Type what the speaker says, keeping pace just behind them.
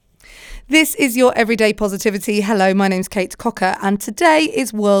This is your Everyday Positivity. Hello, my name's Kate Cocker, and today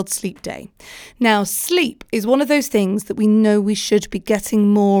is World Sleep Day. Now, sleep is one of those things that we know we should be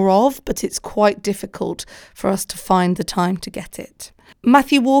getting more of, but it's quite difficult for us to find the time to get it.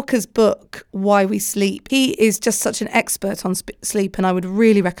 Matthew Walker's book, Why We Sleep, he is just such an expert on sleep, and I would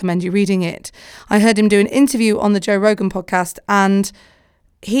really recommend you reading it. I heard him do an interview on the Joe Rogan podcast, and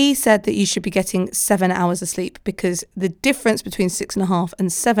he said that you should be getting 7 hours of sleep because the difference between 6.5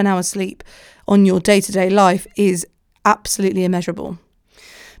 and 7 hours sleep on your day-to-day life is absolutely immeasurable.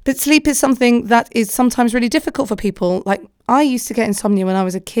 But sleep is something that is sometimes really difficult for people. Like, I used to get insomnia when I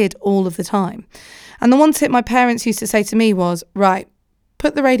was a kid all of the time. And the one tip my parents used to say to me was, right,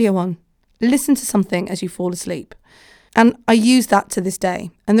 put the radio on, listen to something as you fall asleep. And I use that to this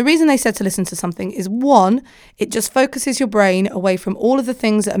day. And the reason they said to listen to something is, one, it just focuses your brain away from all of the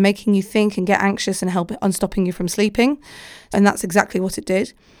things that are making you think and get anxious and help on stopping you from sleeping. And that's exactly what it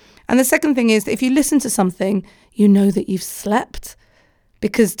did. And the second thing is that if you listen to something, you know that you've slept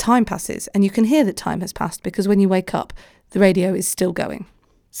because time passes and you can hear that time has passed because when you wake up, the radio is still going.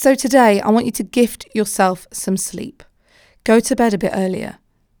 So today, I want you to gift yourself some sleep. Go to bed a bit earlier.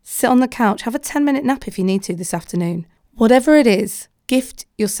 Sit on the couch, have a 10-minute nap if you need to this afternoon. Whatever it is, gift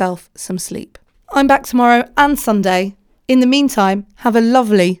yourself some sleep. I'm back tomorrow and Sunday. In the meantime, have a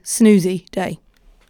lovely snoozy day.